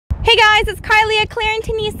Hey guys, it's Kylie at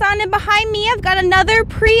Clarington Nissan, and behind me I've got another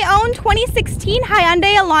pre-owned 2016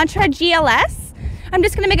 Hyundai Elantra GLS. I'm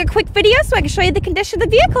just going to make a quick video so I can show you the condition of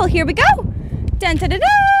the vehicle. Here we go. Dun, da, da, da.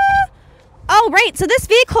 Alright, so this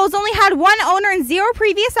vehicle has only had one owner and 0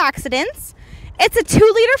 previous accidents. It's a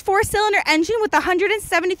 2-liter 4-cylinder engine with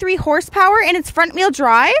 173 horsepower in its front-wheel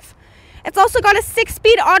drive. It's also got a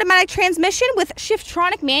 6-speed automatic transmission with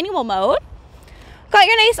Shiftronic manual mode. Got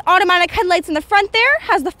your nice automatic headlights in the front there.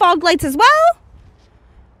 Has the fog lights as well.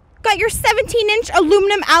 Got your 17-inch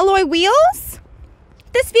aluminum alloy wheels.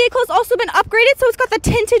 This vehicle has also been upgraded, so it's got the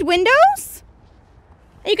tinted windows.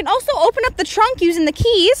 And you can also open up the trunk using the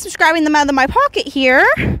keys. Just grabbing them out of my pocket here.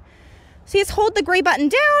 So you just hold the gray button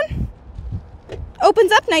down.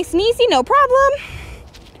 Opens up nice and easy, no problem.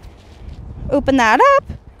 Open that up.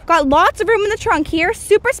 Got lots of room in the trunk here.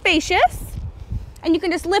 Super spacious. And you can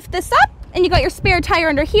just lift this up. And you got your spare tire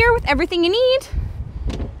under here with everything you need.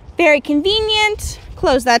 Very convenient.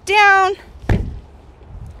 Close that down.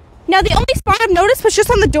 Now the only spot I've noticed was just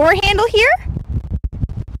on the door handle here.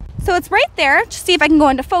 So it's right there. Just see if I can go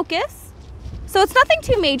into focus. So it's nothing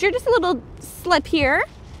too major, just a little slip here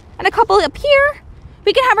and a couple up here.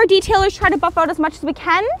 We can have our detailers try to buff out as much as we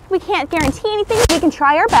can. We can't guarantee anything. We can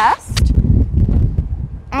try our best.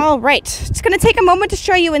 All right, just gonna take a moment to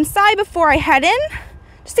show you inside before I head in.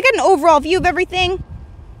 Just to get an overall view of everything.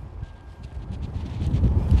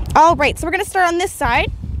 All right, so we're going to start on this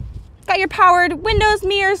side. Got your powered windows,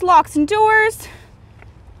 mirrors, locks, and doors.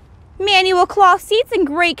 Manual cloth seats in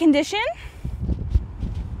great condition.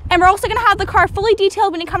 And we're also going to have the car fully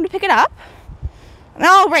detailed when you come to pick it up.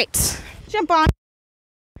 All right, jump on.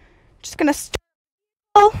 Just going to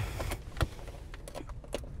start.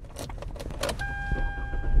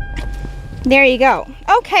 There you go.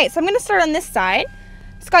 Okay, so I'm going to start on this side.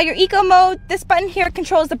 It's got your eco mode. This button here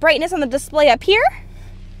controls the brightness on the display up here.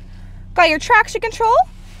 Got your traction control.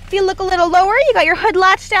 If you look a little lower, you got your hood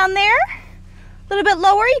latch down there. A little bit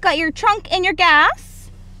lower, you got your trunk and your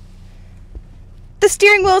gas. The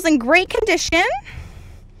steering wheel is in great condition.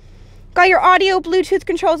 Got your audio Bluetooth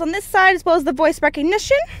controls on this side as well as the voice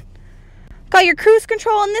recognition. Got your cruise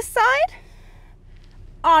control on this side.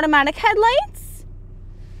 Automatic headlights.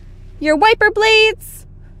 Your wiper blades.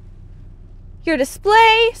 Your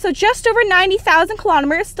display, so just over 90,000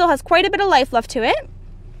 kilometers, still has quite a bit of life left to it.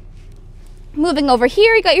 Moving over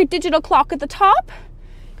here, you got your digital clock at the top,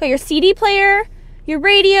 got your CD player, your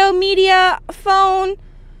radio, media, phone.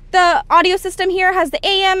 The audio system here has the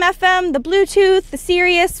AM, FM, the Bluetooth, the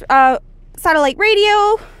Sirius satellite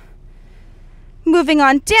radio. Moving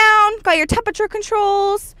on down, got your temperature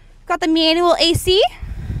controls, got the manual AC.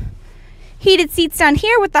 Heated seats down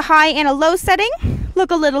here with the high and a low setting.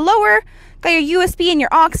 Look a little lower. Got your USB and your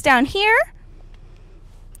aux down here.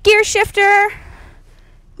 Gear shifter.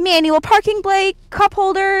 Manual parking brake. Cup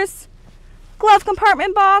holders. Glove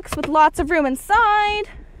compartment box with lots of room inside.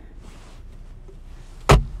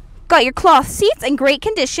 Got your cloth seats in great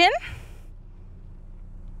condition.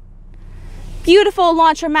 Beautiful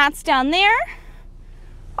Elantra mats down there.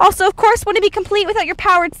 Also, of course, wouldn't be complete without your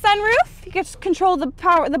powered sunroof. You can just control the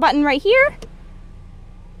button right here.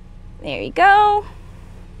 There you go.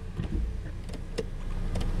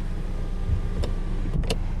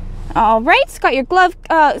 All right, it's got your glove,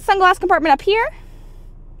 sunglass compartment up here.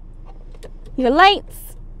 Your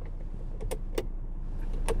lights.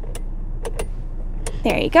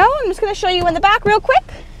 There you go. I'm just going to show you in the back real quick.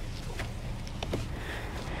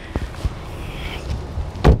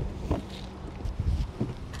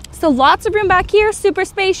 So lots of room back here, super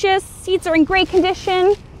spacious. Seats are in great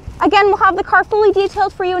condition. Again, we'll have the car fully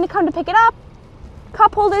detailed for you when you come to pick it up.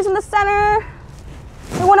 Cup holders in the center.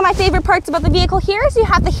 And one of my favorite parts about the vehicle here is you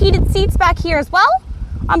have the heated seats back here as well,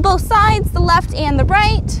 on both sides, the left and the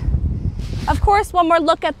right. Of course, one more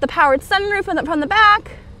look at the powered sunroof from the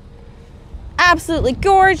back. Absolutely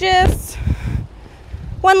gorgeous.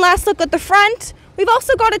 One last look at the front. We've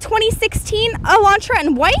also got a 2016 Elantra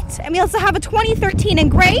in white, and we also have a 2013 in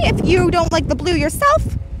gray if you don't like the blue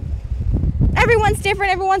yourself. Everyone's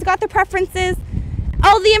different, everyone's got their preferences.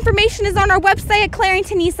 All the information is on our website at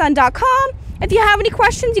claringtonnissan.com. If you have any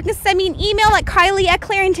questions, you can send me an email at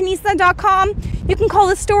kylie@claringtonnissan.com. You can call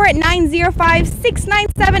the store at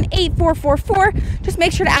 905-697-8444. Just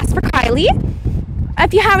make sure to ask for Kylie.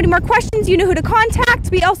 If you have any more questions, you know who to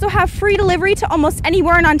contact. We also have free delivery to almost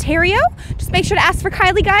anywhere in Ontario. Just make sure to ask for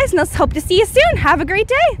Kylie, guys, and let's hope to see you soon. Have a great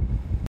day.